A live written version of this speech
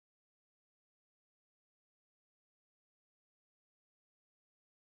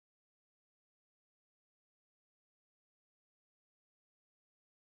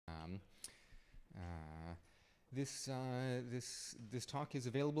This talk is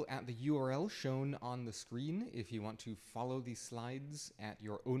available at the URL shown on the screen. If you want to follow these slides at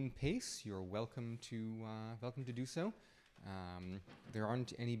your own pace, you're welcome to do so. There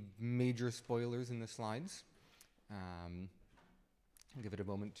aren't any major spoilers in the slides. I'll give it a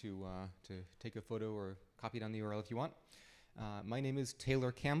moment to take a photo or copy it on the URL if you want. My name is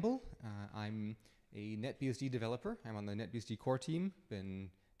Taylor Campbell. I'm a NetBSD developer. I'm on the NetBSD core team. Been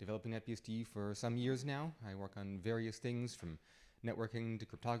developing NetBSD for some years now. I work on various things from networking to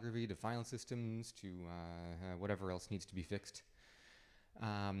cryptography to file systems to whatever else needs to be fixed.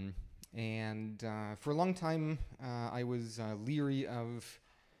 For a long time, I was leery of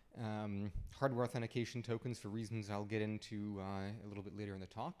hardware authentication tokens for reasons I'll get into a little bit later in the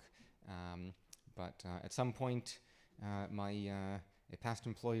talk. But at some point, a past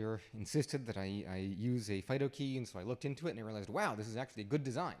employer insisted that I use a FIDO key, and so I looked into it and I realized, wow, this is actually a good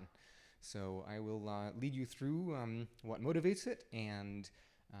design. So I will lead you through what motivates it and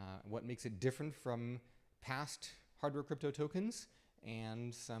what makes it different from past hardware crypto tokens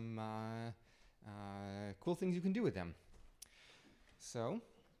and some cool things you can do with them. So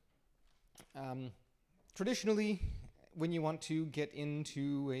traditionally, when you want to get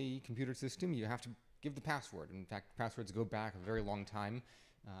into a computer system, you have to give the password. In fact, passwords go back a very long time.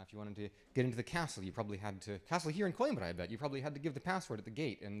 If you wanted to get into the castle, you probably had to, castle here in Coimbra, I bet, you probably had to give the password at the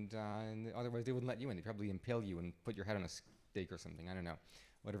gate, and otherwise they wouldn't let you in. They'd probably impale you and put your head on a stake or something. I don't know,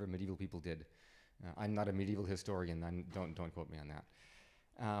 whatever medieval people did. I'm not a medieval historian, don't quote me on that.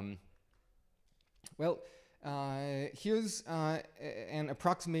 Here's an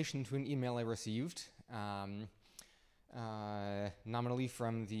approximation to an email I received. Nominally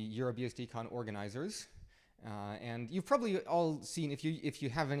from the EuroBSDcon organizers, and you've probably all seen, if you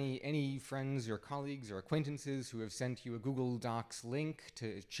have any friends or colleagues or acquaintances who have sent you a Google Docs link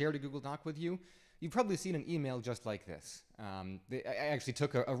to share a Google Doc with you, you've probably seen an email just like this. I actually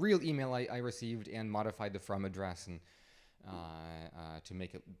took a real email I received and modified the from address and to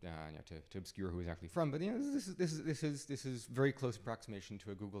make it to obscure who is actually from. But this is very close approximation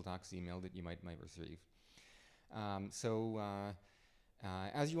to a Google Docs email that you might receive.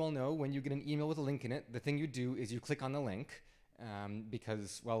 As you all know, when you get an email with a link in it, the thing you do is you click on the link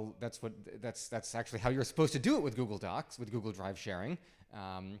because, well, that's actually how you're supposed to do it with Google Docs, with Google Drive sharing.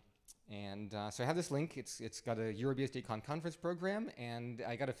 So I have this link. It's got a EuroBSDcon conference program, and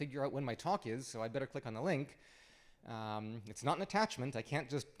I got to figure out when my talk is, so I better click on the link. It's not an attachment. I can't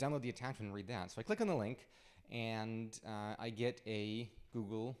just download the attachment and read that. So I click on the link, and I get a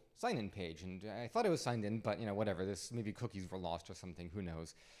Google sign-in page, and I thought I was signed in, but whatever. Maybe cookies were lost or something. Who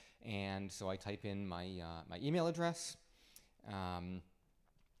knows? And so I type in my email address, and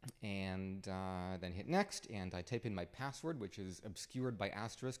then hit next, and I type in my password, which is obscured by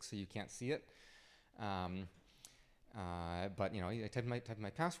asterisk, so you can't see it. But I type my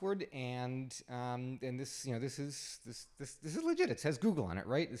password, and this is legit. It says Google on it,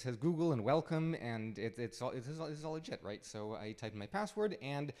 right? It says Google and welcome, and it's all legit, right? So I type in my password,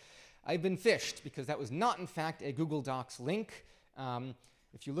 and I've been phished because that was not, in fact, a Google Docs link.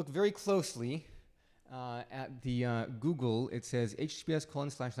 If you look very closely at the Google, it says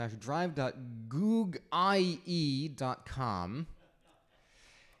https://drive.googie.com.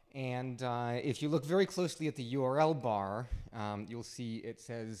 And if you look very closely at the URL bar, you'll see it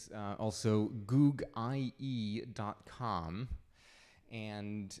says also googie.com.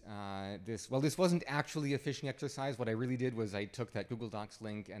 And this wasn't actually a phishing exercise. What I really did was I took that Google Docs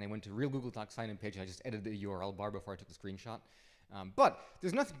link and I went to a real Google Docs sign-in page, and I just edited the URL bar before I took the screenshot. But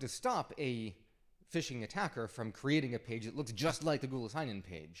there's nothing to stop a phishing attacker from creating a page that looks just like the Google sign-in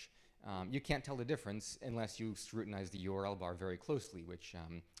page. You can't tell the difference unless you scrutinize the URL bar very closely, which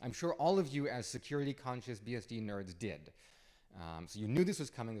I'm sure all of you as security-conscious BSD nerds did. So you knew this was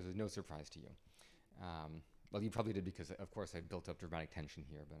coming. This was no surprise to you. Well, you probably did because, of course, I built up dramatic tension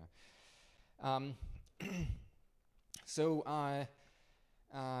here. But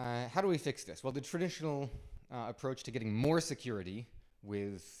how do we fix this? Well, the traditional approach to getting more security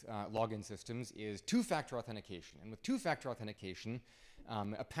with login systems is two-factor authentication. And with two-factor authentication,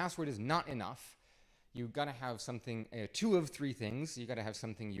 a password is not enough. You've got to have something, two of three things. You've got to have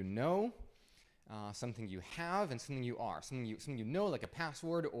something you know, something you have, and something you are. Something you know, like a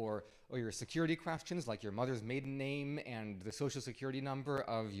password, or your security questions, like your mother's maiden name and the social security number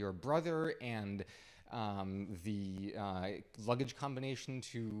of your brother, and the luggage combination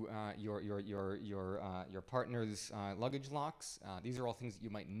to your partner's luggage locks. These are all things that you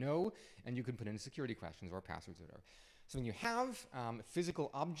might know, and you can put in security questions or passwords or whatever. So when you have a physical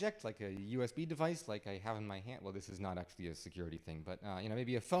object, like a USB device, like I have in my hand, well, this is not actually a security thing, but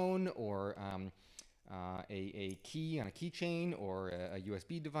maybe a phone or a key on a keychain or a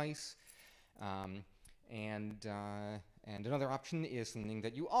USB device. And another option is something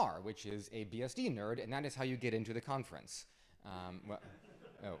that you are, which is a BSD nerd, and that is how you get into the conference.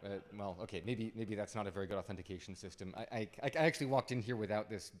 Well, okay, maybe that's not a very good authentication system. I actually walked in here without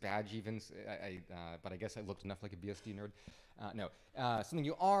this badge even, but I guess I looked enough like a BSD nerd. No, something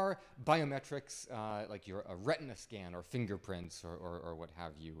you are, biometrics, like a retina scan or fingerprints or what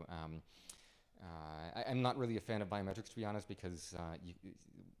have you. I'm not really a fan of biometrics, to be honest, because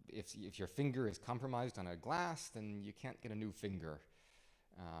if your finger is compromised on a glass, then you can't get a new finger.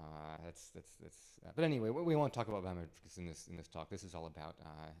 But anyway, we won't talk about biometrics in this talk. This is all about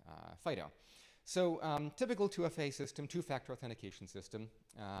FIDO. So typical 2FA system, two-factor authentication system,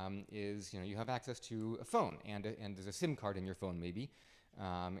 is you have access to a phone and there's a SIM card in your phone maybe,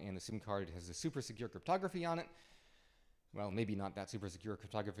 and the SIM card has a super secure cryptography on it. Well, maybe not that super secure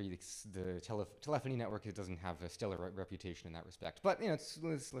cryptography. The telephony network, it doesn't have a stellar reputation in that respect. But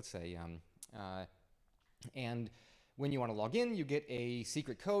let's say, and when you want to log in, you get a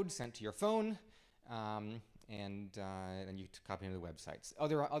secret code sent to your phone, and then you copy into the websites.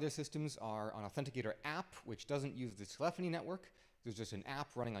 Other systems are an Authenticator app, which doesn't use the telephony network. There's just an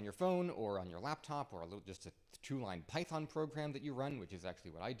app running on your phone or on your laptop, or just a two-line Python program that you run, which is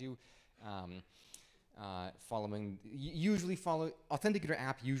actually what I do. Authenticator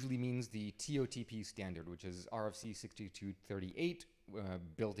app usually means the TOTP standard, which is RFC 6238,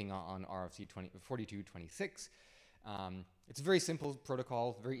 building on RFC 4226. It's a very simple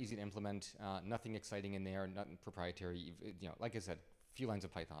protocol, very easy to implement, nothing exciting in there, nothing proprietary, like I said, a few lines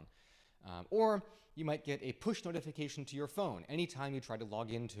of Python. Or you might get a push notification to your phone. Anytime you try to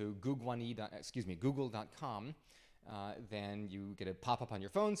log into google.com, then you get a pop-up on your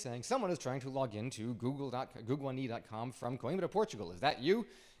phone saying someone is trying to log into google.com from Coimbra, Portugal. Is that you?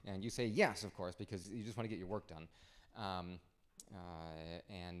 And you say yes, of course, because you just want to get your work done.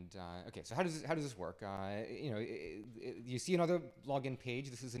 Okay, so how does this work? You see another login page.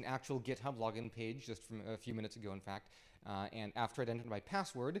 This is an actual GitHub login page, just from a few minutes ago, in fact. And after I'd entered my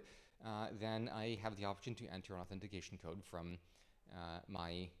password, then I have the option to enter an authentication code from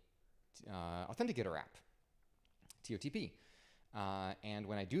my Authenticator app, TOTP. And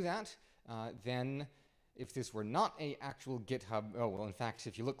when I do that, then if this were not an actual GitHub, oh, well, in fact,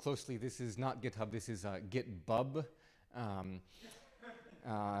 if you look closely, this is not GitHub, this is GitBub.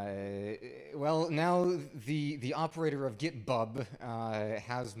 Well, now the operator of GitBub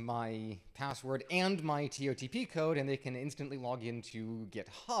has my password and my TOTP code, and they can instantly log into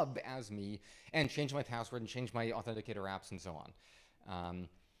GitHub as me and change my password and change my Authenticator apps and so on.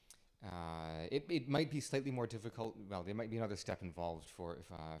 It might be slightly more difficult. Well, there might be another step involved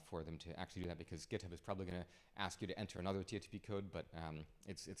for them to actually do that, because GitHub is probably going to ask you to enter another TOTP code, but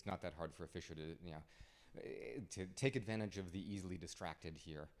it's not that hard for a fisher to take advantage of the easily distracted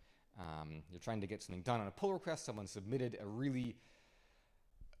here. You're trying to get something done on a pull request. Someone submitted a really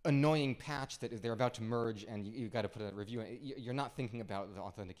annoying patch that they're about to merge, and you've got to put a review. You're not thinking about the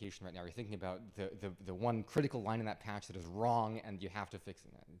authentication right now. You're thinking about the one critical line in that patch that is wrong, and you have to fix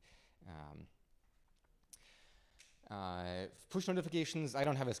it. Push notifications, I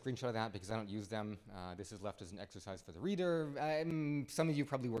don't have a screenshot of that because I don't use them. This is left as an exercise for the reader. Some of you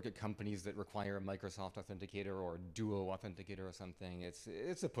probably work at companies that require a Microsoft Authenticator or Duo Authenticator or something.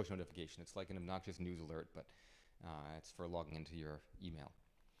 It's a push notification. It's like an obnoxious news alert, but it's for logging into your email.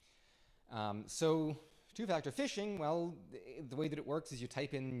 So two-factor phishing, well, the way that it works is you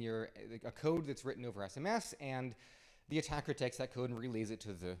type in a code that's written over SMS, and the attacker takes that code and relays it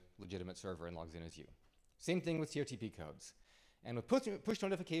to the legitimate server and logs in as you. Same thing with TOTP codes. And with push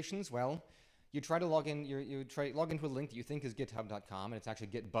notifications, well, you try to log in, you try log into a link that you think is github.com, and it's actually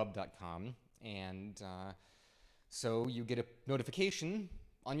gitbub.com. And so you get a notification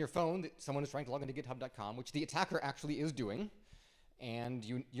on your phone that someone is trying to log into github.com, which the attacker actually is doing. And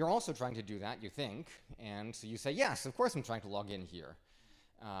you're also trying to do that, you think. And so you say, yes, of course I'm trying to log in here.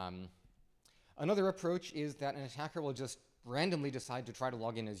 Another approach is that an attacker will just randomly decide to try to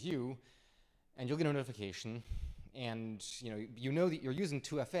log in as you, and you'll get a notification, and you know that you're using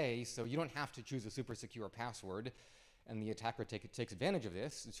 2FA, so you don't have to choose a super secure password, and the attacker takes advantage of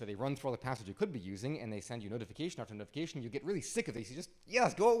this. So they run through all the passwords you could be using, and they send you notification after notification. You get really sick of this. You just,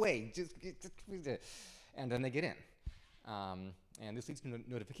 yes, go away, and then they get in. And this leads to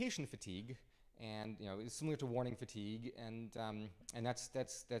notification fatigue, and it's similar to warning fatigue, and that's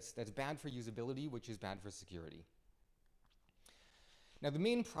bad for usability, which is bad for security. Now, the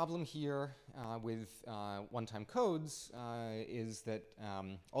main problem here with one-time codes is that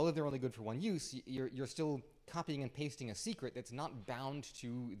although they're only good for one use, you're still copying and pasting a secret that's not bound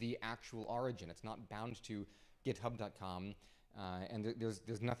to the actual origin. It's not bound to github.com, and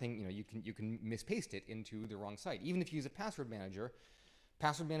there's nothing, you can mispaste it into the wrong site. Even if you use a password manager,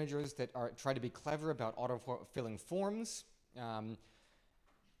 password managers that try to be clever about auto-filling forms,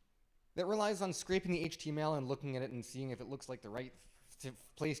 that relies on scraping the HTML and looking at it and seeing if it looks like the right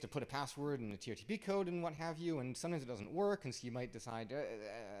place to put a password and a TOTP code and what have you, and sometimes it doesn't work, and so you might decide,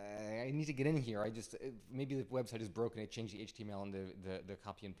 I need to get in here. Maybe the website is broken, I changed the HTML and the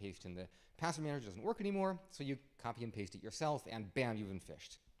copy and paste in the password manager doesn't work anymore, so you copy and paste it yourself, and bam, you've been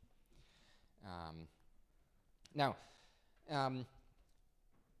phished. Now,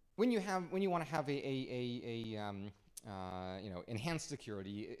 when you want to have enhanced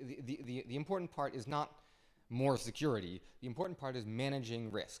security, the important part is not more security. The important part is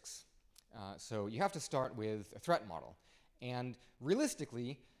managing risks. So you have to start with a threat model. And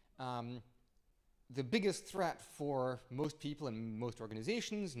realistically, the biggest threat for most people and most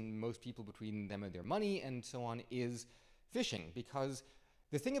organizations and most people between them and their money and so on is phishing. Because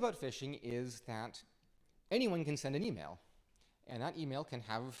the thing about phishing is that anyone can send an email. And that email can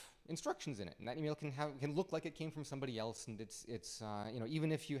have instructions in it, and that email can look like it came from somebody else. And it's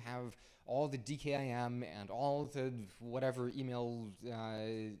even if you have all the DKIM and all the whatever email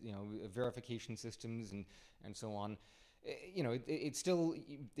verification systems and so on, it's still,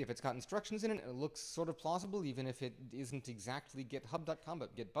 if it's got instructions in it, it looks sort of plausible, even if it isn't exactly GitHub.com,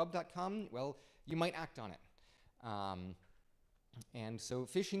 but GitBub.com. Well, you might act on it. And so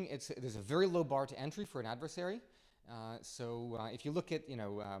phishing, there's a very low bar to entry for an adversary. If you look at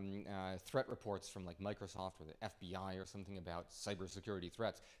threat reports from like Microsoft or the FBI or something about cybersecurity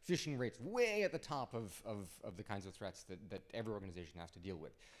threats, phishing rates way at the top of the kinds of threats that every organization has to deal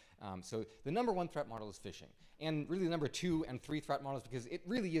with. So the number one threat model is phishing, and really the number 2 and 3 threat models, because it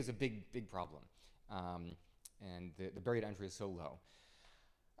really is a big problem, and the barrier to entry is so low.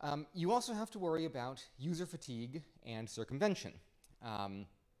 You also have to worry about user fatigue and circumvention.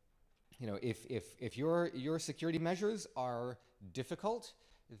 If your security measures are difficult,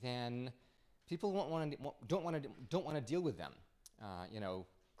 then people don't want to deal with them.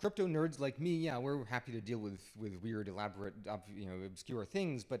 Crypto nerds like me, yeah, we're happy to deal with weird, elaborate, obscure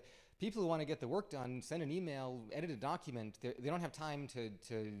things. But people who want to get the work done, send an email, edit a document, they don't have time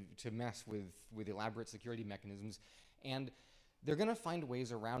to mess with elaborate security mechanisms, and they're going to find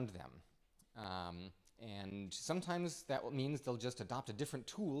ways around them. And sometimes that means they'll just adopt a different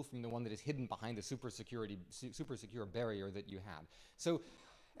tool from the one that is hidden behind the super secure barrier that you had. So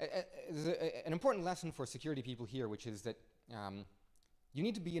there's an important lesson for security people here, which is that you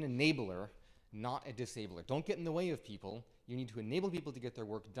need to be an enabler, not a disabler. Don't get in the way of people. You need to enable people to get their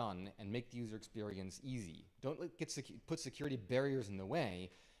work done and make the user experience easy. Don't put security barriers in the way.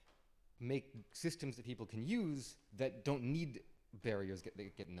 Make systems that people can use that don't need barriers that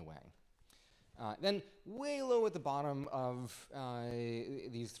get in the way. Then way low at the bottom of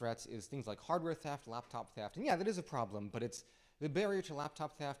these threats is things like hardware theft, laptop theft. And yeah, that is a problem, but it's the barrier to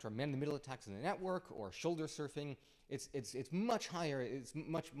laptop theft or man-in-the-middle attacks in the network or shoulder surfing. It's much higher. It's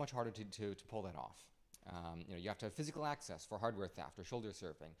much harder to pull that off. You have to have physical access for hardware theft or shoulder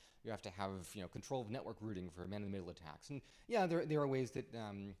surfing. You have to have control of network routing for man-in-the-middle attacks. And yeah, there are ways that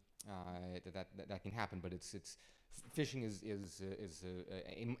that can happen, but phishing is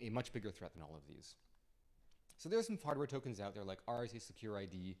a much bigger threat than all of these. So there's some hardware tokens out there like RSA Secure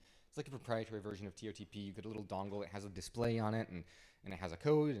ID. It's like a proprietary version of TOTP. You get a little dongle, it has a display on it, and it has a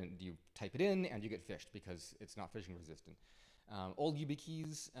code, and you type it in, and you get phished because it's not phishing resistant. Old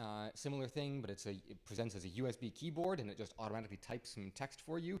YubiKeys, similar thing, but it presents as a USB keyboard, and it just automatically types some text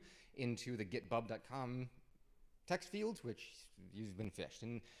for you into the gitbub.com text fields, which you've been phished.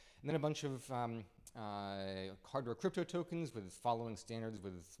 And then a bunch of hardware crypto tokens with following standards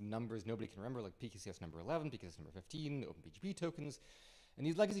with numbers nobody can remember, like PKCS number 11, PKCS number 15, OpenPGP tokens. And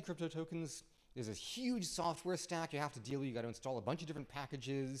these legacy crypto tokens, there's this huge software stack you have to deal with. You got to install a bunch of different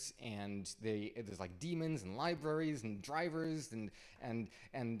packages, and there's like daemons and libraries and drivers, and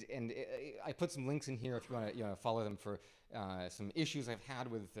I put some links in here if you want to follow them for some issues I've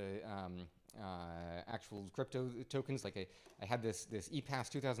had with the actual crypto tokens. Like I had this ePass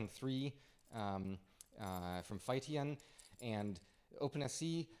 2003 from FIDO, and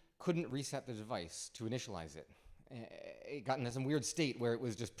OpenSC couldn't reset the device to initialize it. It got into some weird state where it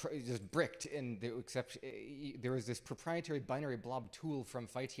was just bricked, and there was this proprietary binary blob tool from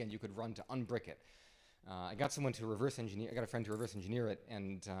FIDO you could run to unbrick it. I got someone to reverse engineer. I got a friend to reverse engineer it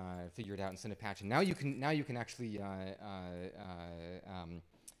and figure it out and send a patch. And now you can actually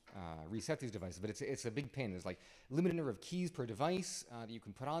reset these devices. But it's a big pain. There's like limited number of keys per device that you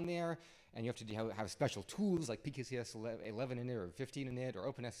can put on there, and you have to have special tools like PKCS 11 in it, or 15 in it,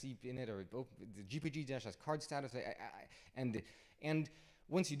 or OpenSC in it, or the GPG dash has card status. And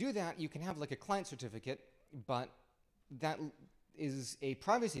once you do that, you can have like a client certificate, but that is a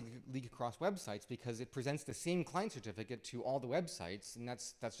privacy leak across websites because it presents the same client certificate to all the websites, and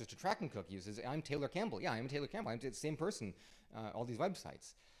that's just a tracking cookie. It says, I'm Taylor Campbell. Yeah, I'm Taylor Campbell. I'm the same person, all these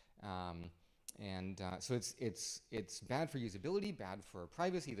websites. So it's bad for usability, bad for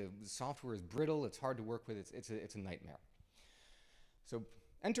privacy. The software is brittle. It's hard to work with. It's a nightmare. So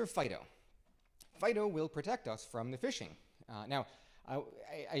enter FIDO. FIDO will protect us from the phishing. Now,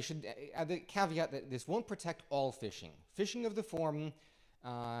 I should add the caveat that this won't protect all phishing. Phishing of the form,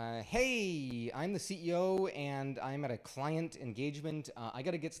 hey, I'm the CEO and I'm at a client engagement. I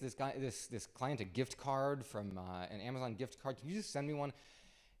got to get this client a gift card from an Amazon gift card. Can you just send me one?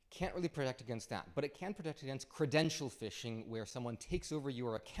 Can't really protect against that, but it can protect against credential phishing, where someone takes over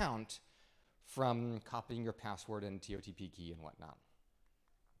your account from copying your password and TOTP key and whatnot.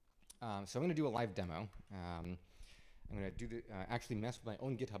 So I'm going to do a live demo. I'm going to actually mess with my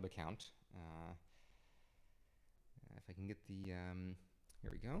own GitHub account. If I can get the,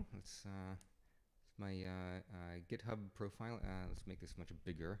 here we go. It's my GitHub profile. Let's make this much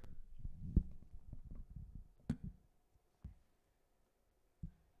bigger.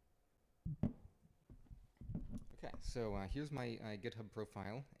 Okay, so here's my GitHub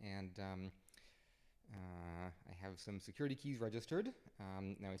profile, and I have some security keys registered.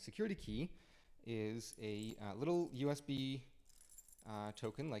 Now, a security key is a little USB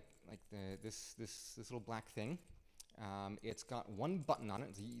token, like this little black thing. It's got one button on it.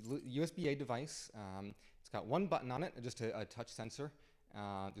 It's a USB-A device. It's got one button on it, just a touch sensor.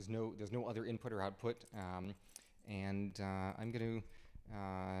 There's no other input or output. And I'm going to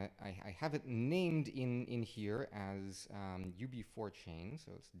I have it named in here as UB4 chain.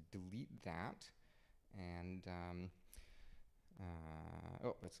 So let's delete that. And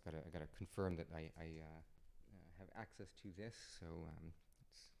oh, I gotta confirm that I have access to this. So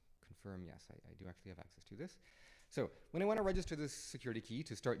let's confirm, yes, I do actually have access to this. So when I want to register this security key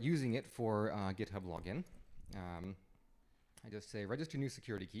to start using it for GitHub login, I just say register new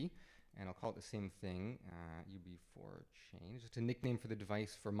security key, and I'll call it the same thing, UB4 chain, just a nickname for the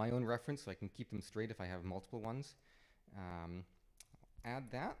device for my own reference, so I can keep them straight if I have multiple ones.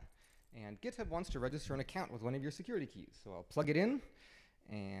 Add that. And GitHub wants to register an account with one of your security keys. So I'll plug it in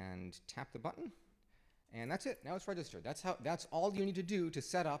and tap the button, and that's it. Now it's registered. That's all you need to do to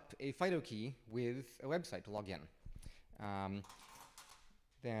set up a FIDO key with a website to log in.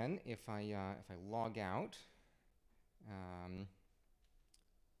 Then if I log out,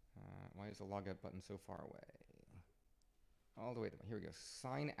 why is the logout button so far away? All the way to here we go.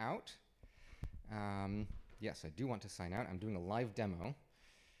 Sign out. Yes, I do want to sign out. I'm doing a live demo.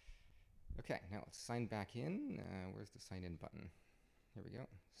 Okay, now let's sign back in. Where's the sign in button? Here we go.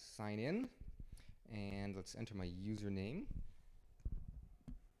 Sign in, and let's enter my username.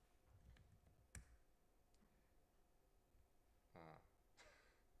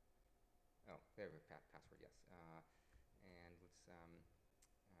 Oh, there we go. Password, yes. And let's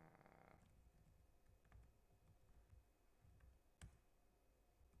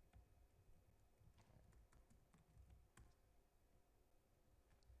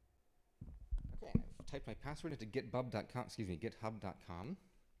okay, I've typed my password into github.com.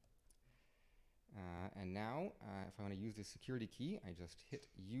 And now, if I want to use this security key, I just hit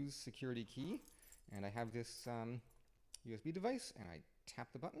use security key, and I have this USB device, and I tap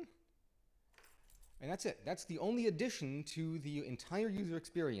the button. And that's it. That's the only addition to the entire user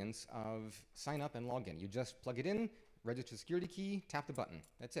experience of sign up and login. You just plug it in, register the security key, tap the button.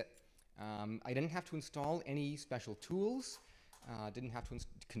 That's it. I didn't have to install any special tools. Didn't have to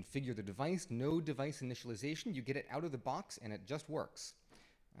configure the device. No device initialization. You get it out of the box, and it just works.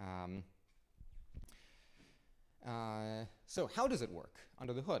 So how does it work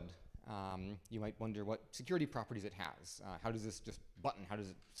under the hood? You might wonder what security properties it has. How does this just button? How does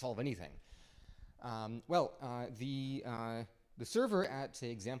it solve anything? The server at, say,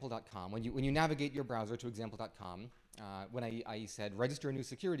 example.com, when you navigate your browser to example.com, when I said register a new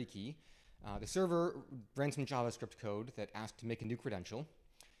security key, the server ran some JavaScript code that asked to make a new credential,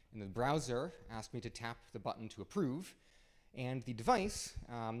 and the browser asked me to tap the button to approve, and the device,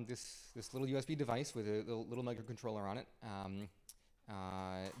 this little USB device with a little microcontroller on it,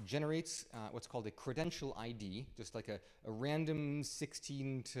 generates what's called a credential ID, just like a random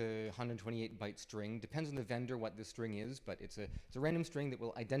 16 to 128 byte string. Depends on the vendor what this string is, but it's a random string that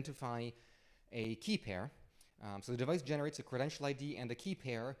will identify a key pair. So the device generates a credential ID and a key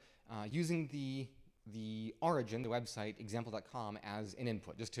pair using the origin, the website, example.com, as an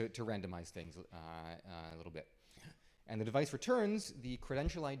input, just to randomize things a little bit. And the device returns the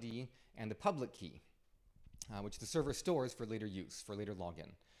credential ID and the public key, which the server stores for later use, for later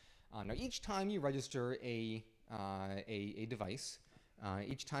login. Now, each time you register a device,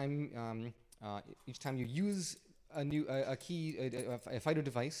 each time you use a FIDO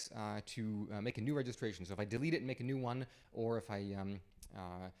device to make a new registration. So if I delete it and make a new one, or if I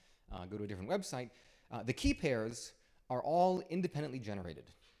go to a different website, the key pairs are all independently generated.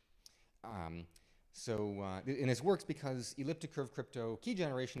 And this works because elliptic curve crypto key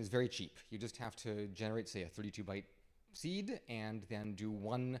generation is very cheap. You just have to generate, say, a 32-byte seed and then do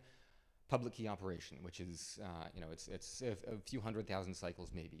one public key operation, which is, it's a few 100,000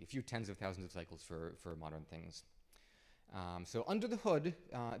 cycles, maybe a few tens of thousands of cycles for modern things. So under the hood,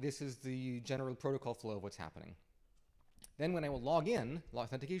 this is the general protocol flow of what's happening. Then when I will log in,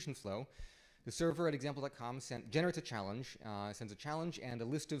 authentication flow, the server at example.com generates a challenge, sends a challenge and a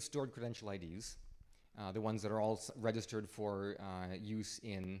list of stored credential IDs, the ones that are all registered for use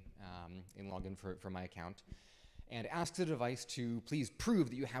in login for my account, and asks the device to please prove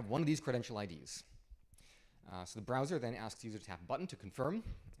that you have one of these credential IDs. So the browser then asks the user to tap a button to confirm,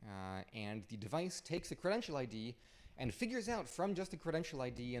 and the device takes the credential ID and figures out from just the credential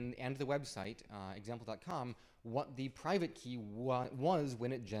ID and the website, example.com, what the private key was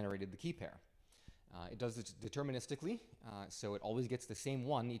when it generated the key pair. It does this deterministically, so it always gets the same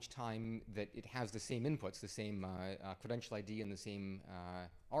one each time that it has the same inputs, the same credential ID and the same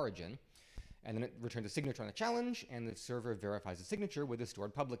origin. And then it returns a signature on the challenge, and the server verifies the signature with the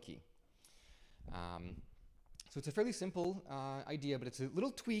stored public key. So it's a fairly simple idea, but it's a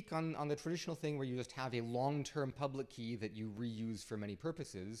little tweak on the traditional thing where you just have a long-term public key that you reuse for many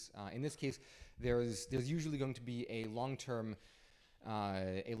purposes. In this case, there's usually going to be a long-term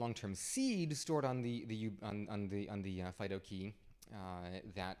seed stored on the FIDO key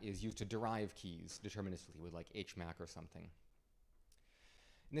that is used to derive keys deterministically with like HMAC or something.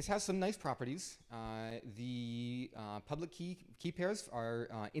 And this has some nice properties. The public key pairs are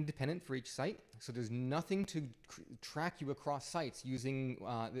independent for each site, so there's nothing to track you across sites using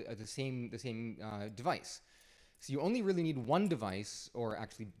the same device. So you only really need one device, or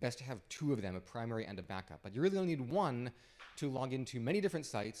actually best to have two of them, a primary and a backup. But you really only need one to log into many different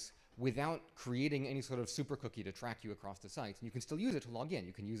sites without creating any sort of super cookie to track you across the sites. And you can still use it to log in.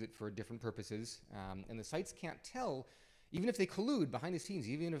 You can use it for different purposes, and the sites can't tell. Even if they collude behind the scenes,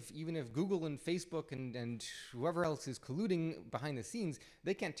 even if Google and Facebook and whoever else is colluding behind the scenes,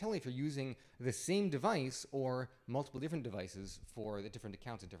 they can't tell if you're using the same device or multiple different devices for the different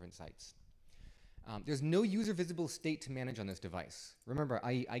accounts at different sites. There's no user visible state to manage on this device. Remember,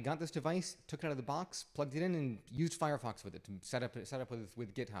 I got this device, took it out of the box, plugged it in, and used Firefox with it to set up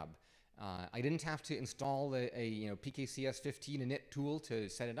with GitHub. I didn't have to install a PKCS15 init tool to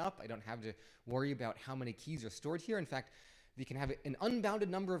set it up. I don't have to worry about how many keys are stored here. In fact, you can have an unbounded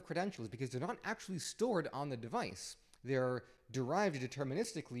number of credentials because they're not actually stored on the device. They're derived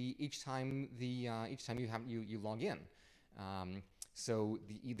deterministically each time you log in. So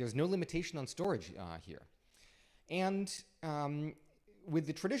there's no limitation on storage here. And with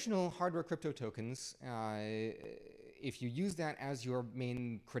the traditional hardware crypto tokens, if you use that as your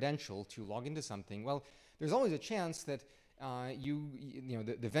main credential to log into something, well, there's always a chance that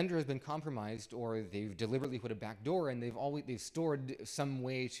the vendor has been compromised, or they've deliberately put a backdoor, and they've stored some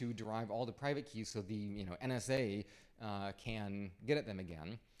way to derive all the private keys so the NSA can get at them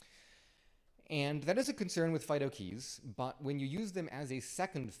again. And that is a concern with FIDO keys, but when you use them as a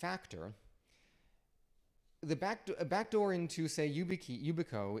second factor, the backdoor into, say,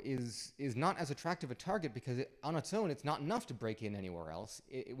 Yubico is not as attractive a target because on its own, it's not enough to break in anywhere else.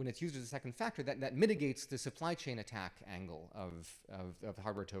 When it's used as a second factor, that mitigates the supply chain attack angle of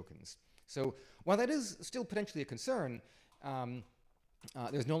hardware tokens. So while that is still potentially a concern,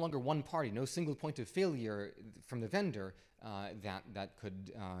 there's no longer one party, no single point of failure from the vendor that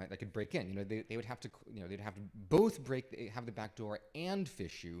could break in. They would have to they'd have to both have the backdoor and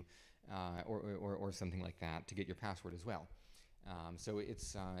phish you. Or something like that to get your password as well. So it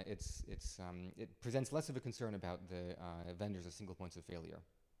presents less of a concern about the vendors as single points of failure.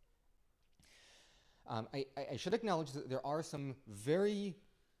 I should acknowledge that there are some very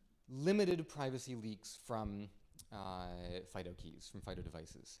limited privacy leaks from FIDO keys, from FIDO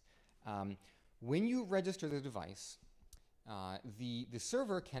devices. When you register the device, the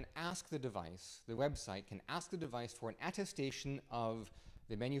server can ask the device, the website can ask the device for an attestation of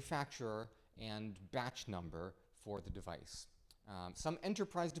the manufacturer and batch number for the device. Some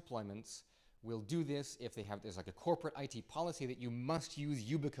enterprise deployments will do this if there's like a corporate IT policy that you must use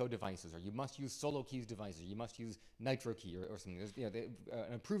Yubico devices, or you must use SoloKeys devices, you must use NitroKey or something. There's,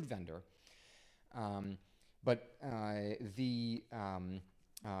 an approved vendor. But the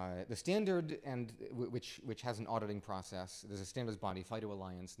standard, and which has an auditing process, there's a standards body, FIDO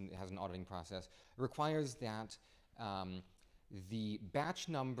Alliance, and it has an auditing process, requires that the batch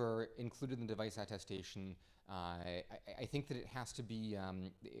number included in the device attestation, I think that it has to be,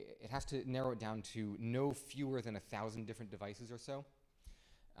 it has to narrow it down to no fewer than 1,000 different devices or so.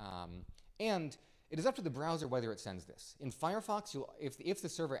 And it is up to the browser whether it sends this. In Firefox, if the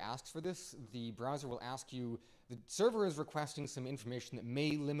server asks for this, the browser will ask you, the server is requesting some information that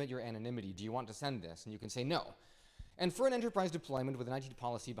may limit your anonymity. Do you want to send this? And you can say no. And for an enterprise deployment with an IT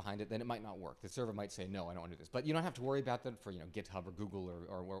policy behind it, then it might not work. The server might say, no, I don't want to do this. But you don't have to worry about that for GitHub or Google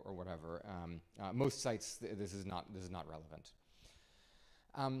or whatever. Most sites, this is not relevant.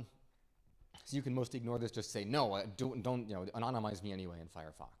 So you can mostly ignore this, just say, no, don't anonymize me anyway in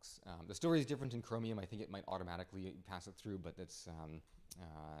Firefox. The story is different in Chromium. I think it might automatically pass it through, but it's,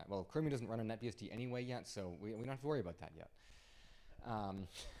 well, Chromium doesn't run on NetBSD anyway yet, so we don't have to worry about that yet.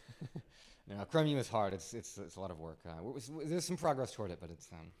 No, Chromium is hard. It's a lot of work. There's some progress toward it, but it's...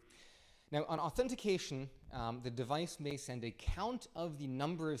 Now, on authentication, the device may send a count of the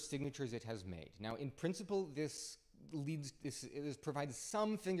number of signatures it has made. Now, in principle, this provides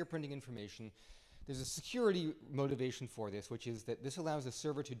some fingerprinting information. There's a security motivation for this, which is that this allows the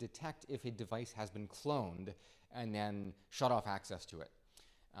server to detect if a device has been cloned and then shut off access to it.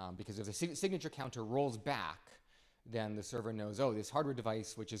 Because if the signature counter rolls back, then the server knows, oh, this hardware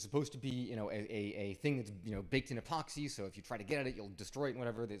device, which is supposed to be, a thing that's, baked in epoxy, so if you try to get at it, you'll destroy it and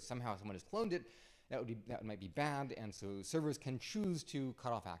whatever, that somehow someone has cloned it, that might be bad, and so servers can choose to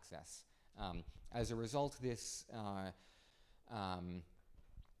cut off access. As a result, this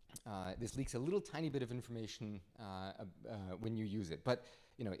leaks a little tiny bit of information when you use it. But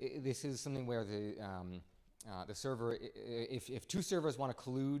this is something where the server, if two servers want to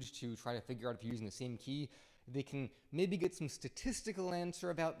collude to try to figure out if you're using the same key, they can maybe get some statistical answer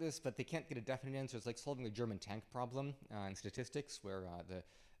about this, but they can't get a definite answer. It's like solving the German tank problem in statistics, where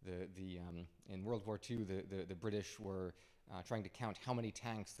in World War II, the British were trying to count how many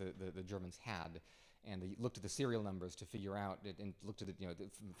tanks the Germans had, and they looked at the serial numbers to figure out it, and looked at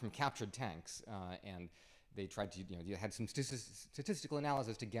from captured tanks, and they tried to you had some statistical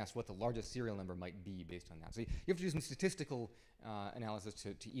analysis to guess what the largest serial number might be based on that. So you have to do some statistical analysis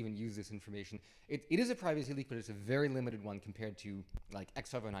to even use this information. It is a privacy leak, but it's a very limited one compared to like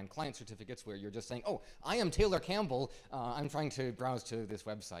X509 client certificates, where you're just saying, oh, I am Taylor Campbell, I'm trying to browse to this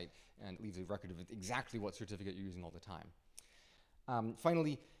website, and it leaves a record of exactly what certificate you're using all the time.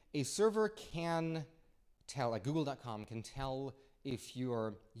 Finally, a server can tell, like Google.com can tell if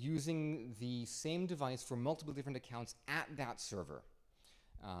you're using the same device for multiple different accounts at that server.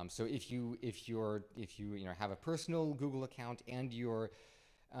 So if you have a personal Google account and you're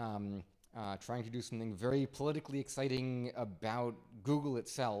trying to do something very politically exciting about Google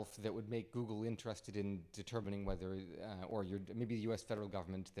itself that would make Google interested in determining whether, or maybe the U.S. federal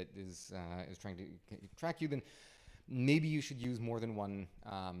government that is trying to track you, then maybe you should use more than one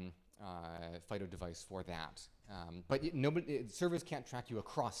FIDO device for that. But servers can't track you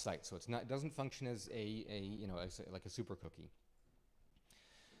across sites, so it doesn't function as like a super cookie.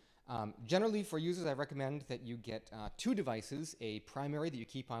 Generally, for users, I recommend that you get two devices: a primary that you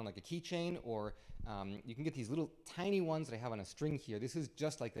keep on like a keychain, or you can get these little tiny ones that I have on a string here. This is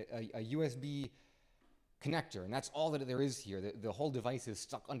just like a USB connector, and that's all that there is here. The whole device is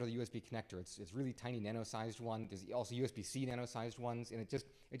stuck under the USB connector. It's really tiny, nano-sized one. There's also USB-C nano-sized ones, and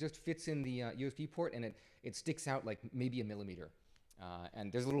it just fits in the USB port, and it sticks out like maybe a millimeter.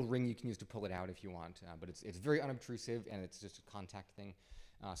 And there's a little ring you can use to pull it out if you want, but it's very unobtrusive, and it's just a contact thing.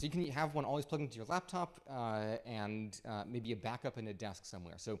 So you can have one always plugged into your laptop, and maybe a backup in a desk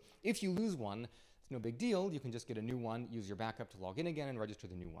somewhere. So if you lose one, it's no big deal. You can just get a new one, use your backup to log in again, and register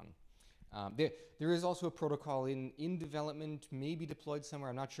the new one. There is also a protocol in development, maybe deployed somewhere.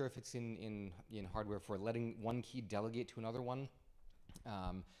 I'm not sure if it's in hardware, for letting one key delegate to another one,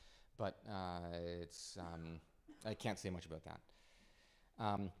 but I can't say much about that.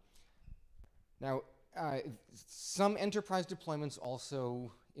 Now, some enterprise deployments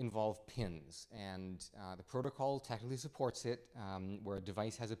also involve pins, and the protocol technically supports it, where a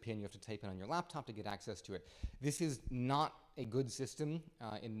device has a pin you have to type in on your laptop to get access to it. This is not a good system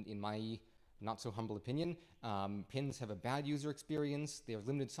in my not so humble opinion. Pins have a bad user experience. They have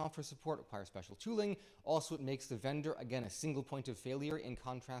limited software support, require special tooling. Also, it makes the vendor, again, a single point of failure in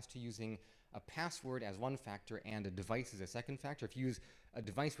contrast to using a password as one factor and a device as a second factor. If you use a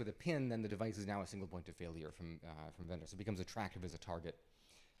device with a pin, then the device is now a single point of failure from vendor. So it becomes attractive as a target.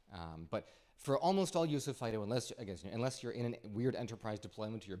 But for almost all use of FIDO, unless you're in a weird enterprise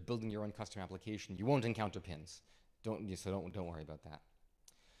deployment, or you're building your own custom application, you won't encounter pins. Don't worry about that.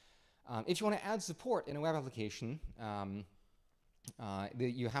 If you want to add support in a web application,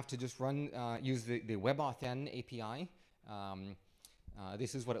 you have to just use the WebAuthn API.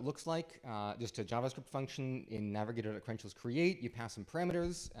 This is what it looks like. Just a JavaScript function in navigator.credentials create. You pass some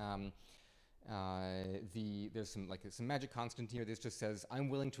parameters. There's some magic constant here. This just says I'm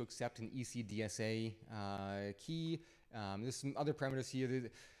willing to accept an ECDSA key. There's some other parameters here.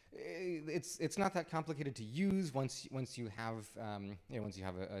 It's not that complicated to use once you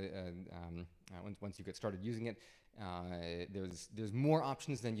get started using it. There's more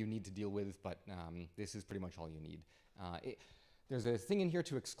options than you need to deal with, but this is pretty much all you need. There's a thing in here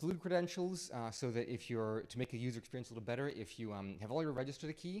to exclude credentials, so that to make the user experience a little better, if you have already registered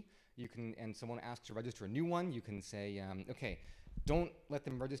a key, and someone asks to register a new one, you can say, okay, don't let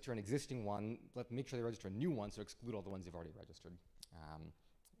them register an existing one. Make sure they register a new one, so exclude all the ones they've already registered.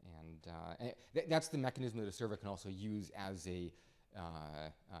 That's the mechanism that a server can also use as to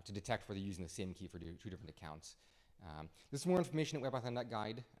detect whether you're using the same key for two different accounts. There's more information at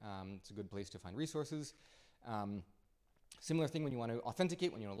webauthn.guide. It's a good place to find resources. Similar thing when you want to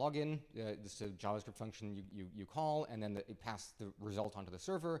authenticate, when you want to log in, just a JavaScript function you call, and then it passes the result onto the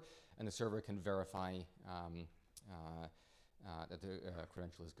server, and the server can verify that the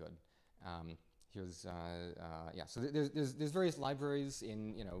credential is good. So there's various libraries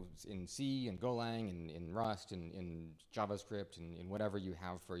in C and Golang, in Rust, in JavaScript, and in whatever you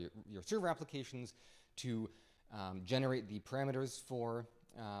have for your server applications to generate the parameters for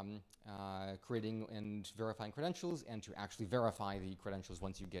creating and verifying credentials, and to actually verify the credentials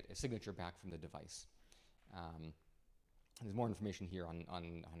once you get a signature back from the device. There's more information here on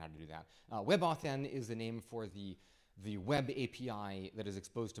how to do that. WebAuthn is the name for the web API that is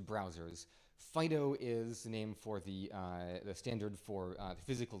exposed to browsers. FIDO is the name for the standard for the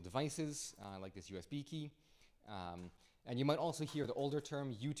physical devices, like this USB key. And you might also hear the older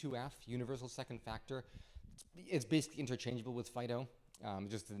term U2F, Universal Second Factor. It's basically interchangeable with FIDO.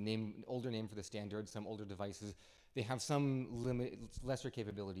 Just the older name for the standard. Some older devices, they have some lesser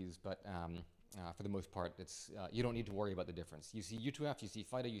capabilities, but for the most part, you don't need to worry about the difference. You see U2F, you see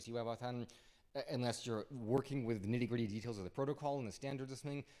FIDO, you see WebAuthn. Unless you're working with the nitty-gritty details of the protocol and the standards or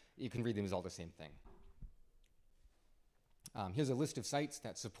something, you can read them as all the same thing. Here's a list of sites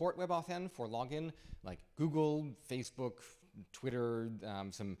that support WebAuthn for login, like Google, Facebook, Twitter.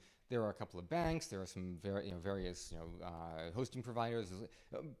 There are a couple of banks. There are some various hosting providers.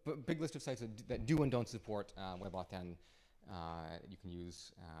 A big list of sites that do and don't support WebAuthn you can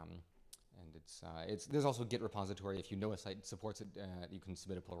use. And there's also a Git repository. If you know a site supports it, you can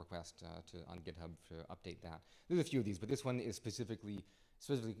submit a pull request on GitHub to update that. There's a few of these, but this one is specifically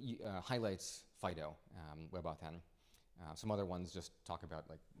highlights FIDO, WebAuthn. Some other ones just talk about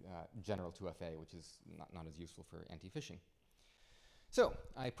general 2FA, which is not as useful for anti-phishing. So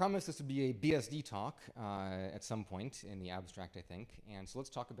I promised this would be a BSD talk at some point in the abstract, I think. And so let's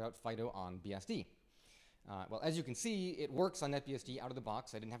talk about FIDO on BSD. Well, as you can see, it works on NetBSD out of the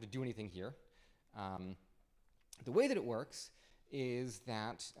box. I didn't have to do anything here. The way that it works is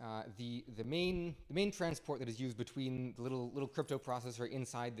that the main transport that is used between the little crypto processor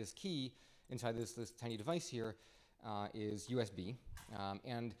inside this key, inside this tiny device here, is USB.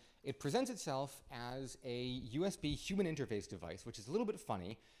 And it presents itself as a USB human interface device, which is a little bit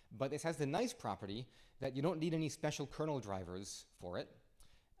funny, but this has the nice property that you don't need any special kernel drivers for it.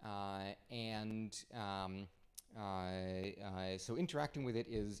 So interacting with it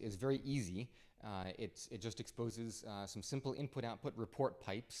is very easy. It just exposes some simple input-output report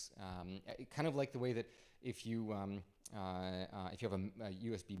pipes, kind of like the way that if you have a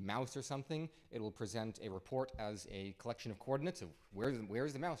USB mouse or something, it will present a report as a collection of coordinates of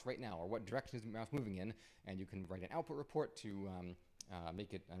where's the mouse right now, or what direction is the mouse moving in, and you can write an output report to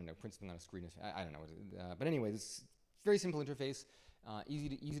make it, print something on a screen. I don't know. But anyway, this very simple interface. Easy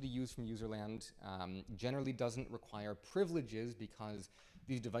to use from userland. Generally doesn't require privileges because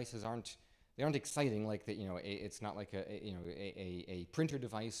these devices aren't exciting. Like that, it's not like a printer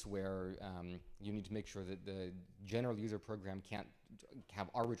device where you need to make sure that the general user program can't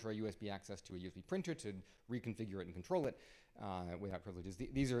have arbitrary USB access to a USB printer to reconfigure it and control it without privileges.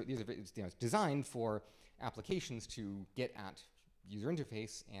 It's designed for applications to get at user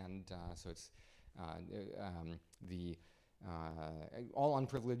interface, and so it's all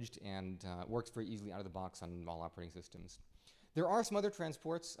unprivileged and works very easily out of the box on all operating systems. There are some other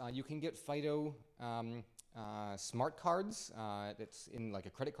transports. You can get FIDO smart cards that's in like a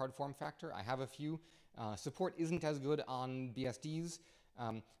credit card form factor. I have a few. Support isn't as good on BSDs.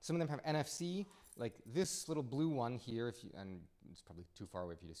 Some of them have NFC, like this little blue one here, and it's probably too far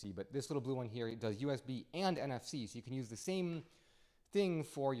away for you to see, but this little blue one here, it does USB and NFC, so you can use the same thing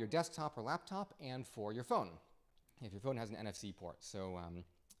for your desktop or laptop and for your phone, if your phone has an NFC port. So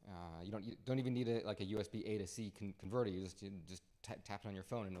you don't even need a USB A to C converter. You just tap it on your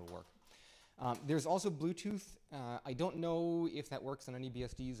phone and it'll work. There's also Bluetooth. I don't know if that works on any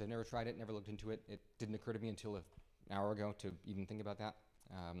BSDs. I've never tried it, never looked into it. It didn't occur to me until an hour ago to even think about that.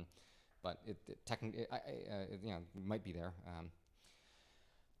 But it technically, might be there.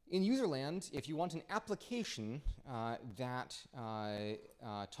 In userland, if you want an application that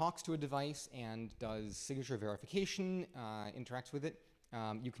talks to a device and does signature verification, interacts with it,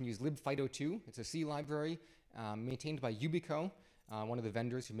 you can use libfido2. It's a C library maintained by Yubico, one of the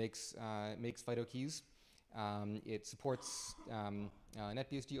vendors who makes FIDO keys. It supports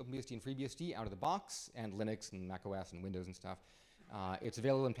NetBSD, OpenBSD, and FreeBSD out of the box, and Linux and macOS and Windows and stuff. It's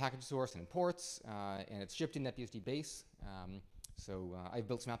available in package source and in ports, and it's shipped in NetBSD base. So I've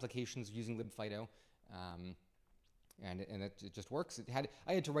built some applications using libfido, and it just works. I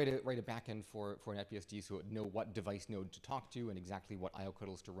had to write a backend for NetBSD so it would know what device node to talk to and exactly what IO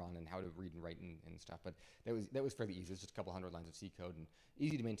kernels to run and how to read and write and stuff. But that was fairly easy. It's just a couple hundred lines of C code and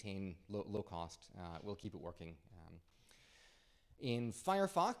easy to maintain, low cost. We'll keep it working. In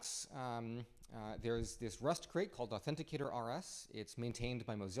Firefox, there's this Rust crate called Authenticator RS. It's maintained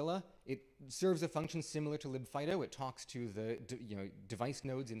by Mozilla. It serves a function similar to libfido. It talks to the device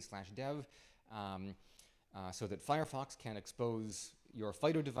nodes in /dev so that Firefox can expose your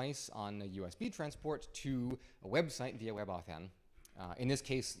FIDO device on a USB transport to a website via WebAuthn. In this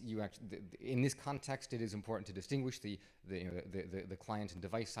case, in this context, it is important to distinguish the client and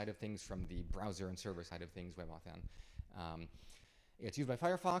device side of things from the browser and server side of things, WebAuthn. It's used by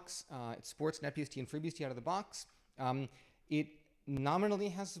Firefox. It supports NetBSD and FreeBSD out of the box. It nominally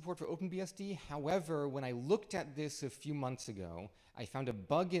has support for OpenBSD. However, when I looked at this a few months ago, I found a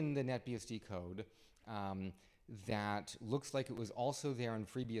bug in the NetBSD code that looks like it was also there in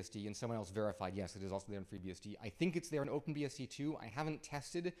FreeBSD, and someone else verified, yes, it is also there in FreeBSD. I think it's there in OpenBSD too. I haven't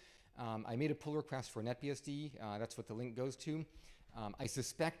tested. I made a pull request for NetBSD. That's what the link goes to. I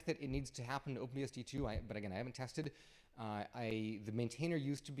suspect that it needs to happen in OpenBSD too, but again, I haven't tested. The maintainer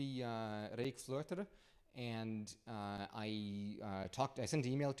used to be Riastradh Campbell, and I sent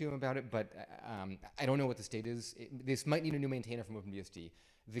an email to him about it, but I don't know what the state is. This might need a new maintainer from OpenBSD.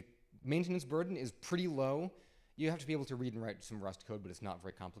 The maintenance burden is pretty low. You have to be able to read and write some Rust code, but it's not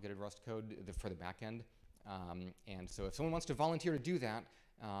very complicated Rust code for the backend. And so if someone wants to volunteer to do that,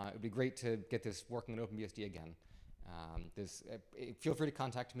 it would be great to get this working on OpenBSD again. Feel free to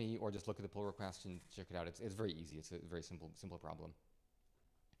contact me or just look at the pull request and check it out. It's very easy. It's a very simple problem.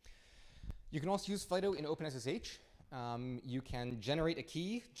 You can also use FIDO in OpenSSH. You can generate a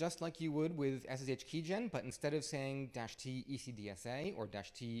key just like you would with SSH keygen, but instead of saying -t ECDSA or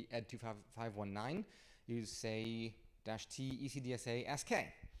 -t ed25519, you say -t ECDSA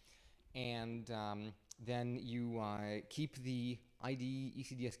SK. And then you keep the ID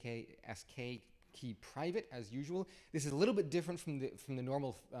ECDSK SK key private as usual. This is a little bit different from the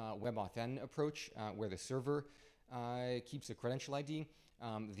normal WebAuthn approach where the server keeps a credential ID.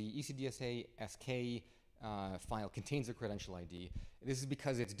 The ECDSA SK file contains a credential ID. This is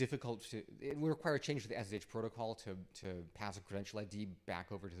because it's difficult it will require a change to the SSH protocol to pass a credential ID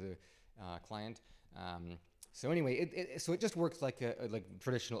back over to the client. So anyway, so it just works like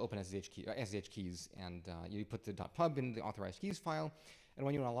traditional OpenSSH SSH keys, and you put the .pub in the authorized keys file, and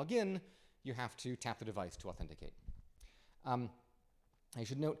when you want to log in, you have to tap the device to authenticate. I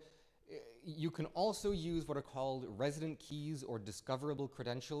should note, you can also use what are called resident keys or discoverable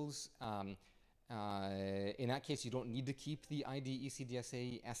credentials. In that case, you don't need to keep the ID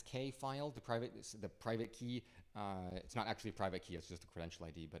ECDSA SK file, the private key. It's not actually a private key, it's just a credential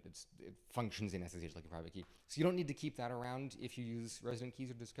ID, but it functions in SSH like a private key. So you don't need to keep that around if you use resident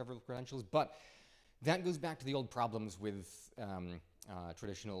keys or discoverable credentials, but that goes back to the old problems with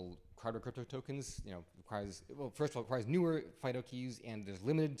traditional hardware crypto tokens. First of all, it requires newer FIDO keys, and there's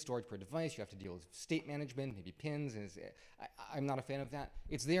limited storage per device. You have to deal with state management, maybe pins. And I'm not a fan of that.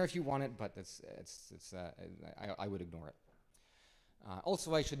 It's there if you want it, but I would ignore it.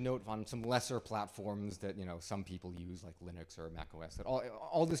 Also, I should note on some lesser platforms that some people use, like Linux or Mac OS, that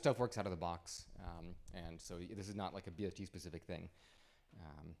all this stuff works out of the box, and so this is not like a BSD specific thing.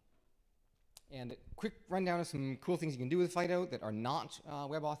 And a quick rundown of some cool things you can do with FIDO that are not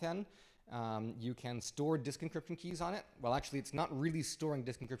WebAuthn. You can store disk encryption keys on it. Well, actually, it's not really storing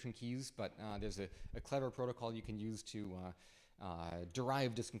disk encryption keys, but there's a clever protocol you can use to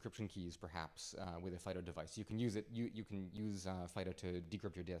derive disk encryption keys, perhaps, with a FIDO device. You can use it. You can use FIDO to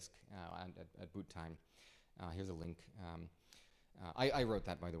decrypt your disk at boot time. Here's a link. I wrote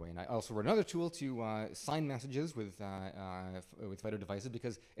that, by the way, and I also wrote another tool to sign messages with FIDO devices,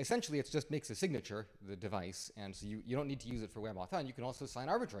 because essentially it just makes a signature, the device, and so you don't need to use it for WebAuthn. You can also sign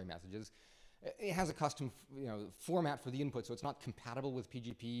arbitrary messages. It has a custom format for the input, so it's not compatible with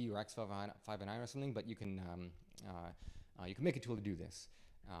PGP or X509 or something, but you can make a tool to do this.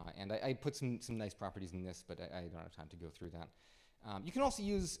 And I put some nice properties in this, but I don't have time to go through that. You can also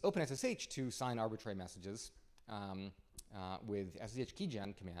use OpenSSH to sign arbitrary messages. With SSH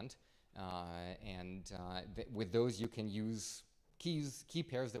keygen command, with those you can use key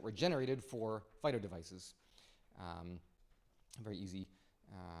pairs that were generated for FIDO devices. Very easy.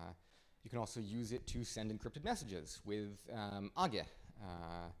 You can also use it to send encrypted messages with AGE.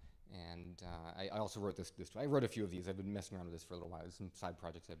 I also wrote this. I wrote a few of these. I've been messing around with this for a little while. There's some side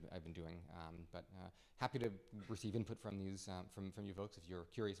projects I've been doing, but happy to receive input from these from you folks if you're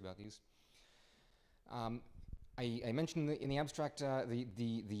curious about these. I mentioned in the abstract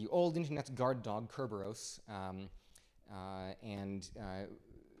the old internet's guard dog, Kerberos,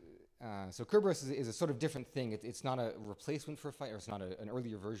 so Kerberos is a sort of different thing. It's not a replacement for FIDO, or it's not an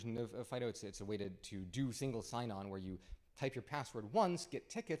earlier version of FIDO. It's a way to do single sign-on where you type your password once, get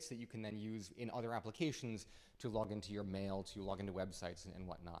tickets that you can then use in other applications to log into your mail, to log into websites and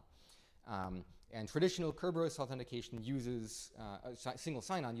whatnot. And traditional Kerberos authentication uses, single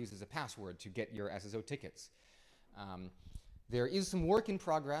sign-on uses a password to get your SSO tickets. There is some work in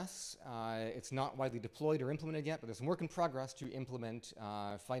progress. It's not widely deployed or implemented yet, but there's some work in progress to implement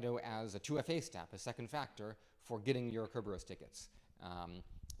FIDO as a 2FA step, a second factor for getting your Kerberos tickets.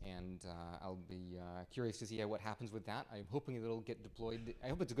 I'll be curious to see what happens with that. I'm hoping it'll get deployed. I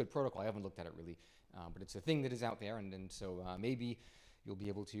hope it's a good protocol. I haven't looked at it really, but it's a thing that is out there, and so maybe you'll be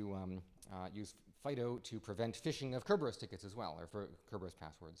able to use FIDO to prevent phishing of Kerberos tickets as well, or for Kerberos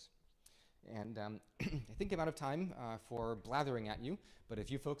passwords. And I think I'm out of time for blathering at you, but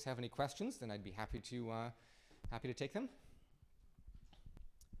if you folks have any questions, then I'd be happy to take them.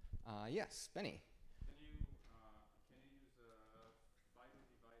 Yes, Benny. Can you use a FIDO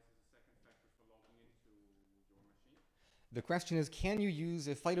device as a second factor for logging into your machine? The question is, can you use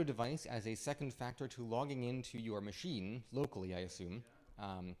a FIDO device as a second factor to logging into your machine, locally, I assume?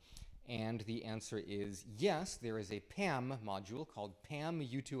 Yeah. And the answer is yes. There is a PAM module called PAM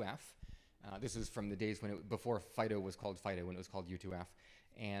U2F. This is from the days before FIDO was called FIDO, when it was called U2F.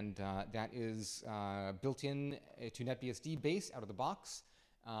 And that is built in to NetBSD base out of the box.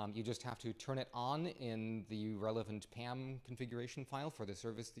 You just have to turn it on in the relevant PAM configuration file for the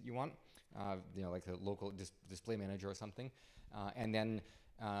service that you want, like a local display manager or something. And then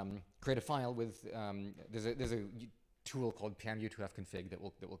create a file with, there's a tool called PAM U2F config that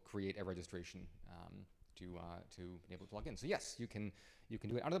will create a registration to be able to log in. So yes, you can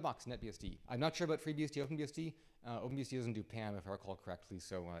do it out of the box in NetBSD. I'm not sure about FreeBSD, OpenBSD. OpenBSD doesn't do PAM, if I recall correctly,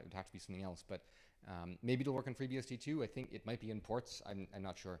 so it would have to be something else. But maybe it'll work on FreeBSD too. I think it might be in ports. I'm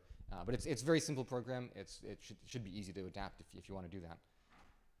not sure. But it's a very simple program. It should be easy to adapt if you want to do that.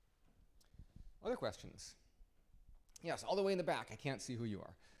 Other questions? Yes, all the way in the back. I can't see who you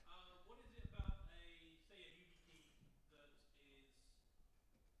are. What is it about say a YubiKey that is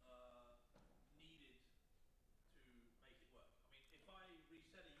needed to make it work? I mean, if I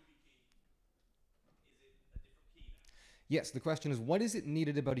reset a YubiKey, is it a different key now? Yes, the question is, what is it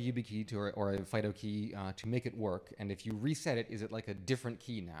needed about a YubiKey or a FIDO key to make it work? And if you reset it, is it like a different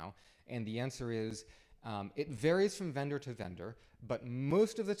key now? And the answer is, it varies from vendor to vendor, but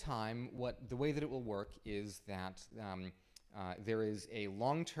most of the time, the way that it will work is that there is a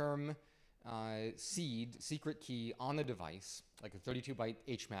long-term secret key on the device, like a 32-byte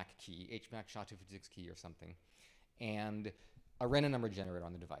HMAC key, HMAC SHA-256 key or something, and a random number generator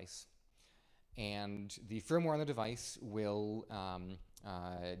on the device. And the firmware on the device will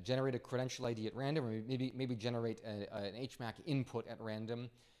generate a credential ID at random, or maybe generate an HMAC input at random,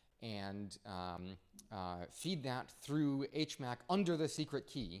 and feed that through HMAC under the secret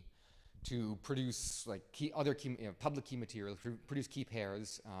key to produce like public key material, produce key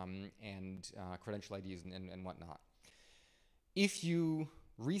pairs and credential IDs and whatnot. If you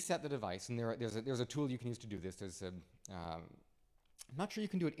reset the device, and there's a tool you can use to do this. There's I'm not sure you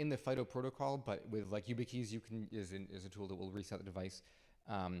can do it in the FIDO protocol, but with like YubiKeys, you can is a tool that will reset the device,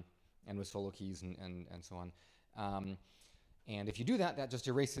 and with solo keys and so on. And if you do that, that just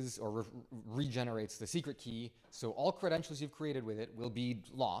erases or regenerates the secret key. So all credentials you've created with it will be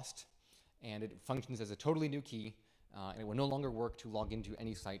lost, and it functions as a totally new key, and it will no longer work to log into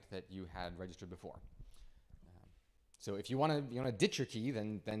any site that you had registered before. So if you want to ditch your key,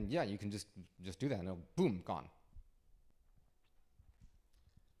 then yeah, you can just do that, and it'll, boom, gone.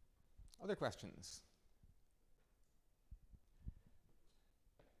 Other questions?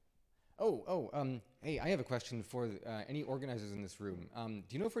 Hey, I have a question for any organizers in this room. Do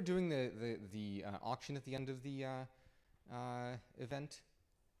you know if we're doing the auction at the end of the event?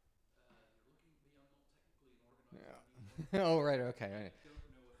 You're looking at me, I'm not technically an organizer. Oh, right, okay. Right. I don't know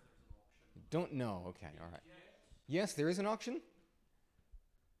if there's an auction. Don't know, okay, all right. Yes. Yes, there is an auction? Yeah,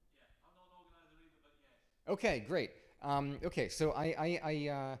 I'm not an organizer either, but yes. Okay, great. Okay, so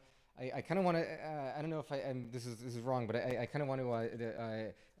I kind of want to, I don't know if this is wrong, but I kind of want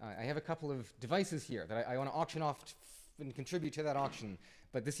to, I have a couple of devices here that I want to auction off and contribute to that auction,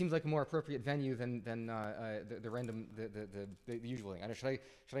 but this seems like a more appropriate venue than the random, the usual thing. I don't know,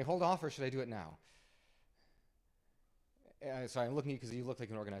 should I hold off or should I do it now? Sorry, I'm looking at you because you look like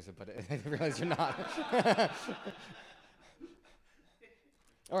an organizer, but I realize you're not.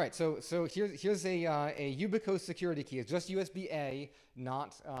 All right, so here's a Yubico security key. It's just USB-A,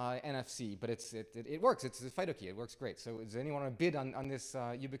 not NFC, but it works. It's a FIDO key. It works great. So does anyone want to bid on this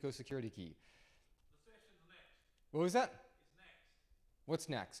Yubico security key? The session's next. What was that? It's next. What's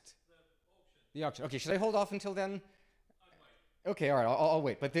next? The auction. The auction. Okay, should I hold off until then? I'd wait. Okay, all right, I'll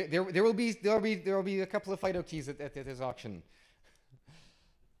wait. But there will be a couple of FIDO keys at this auction.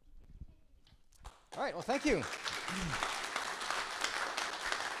 All right. Well, thank you.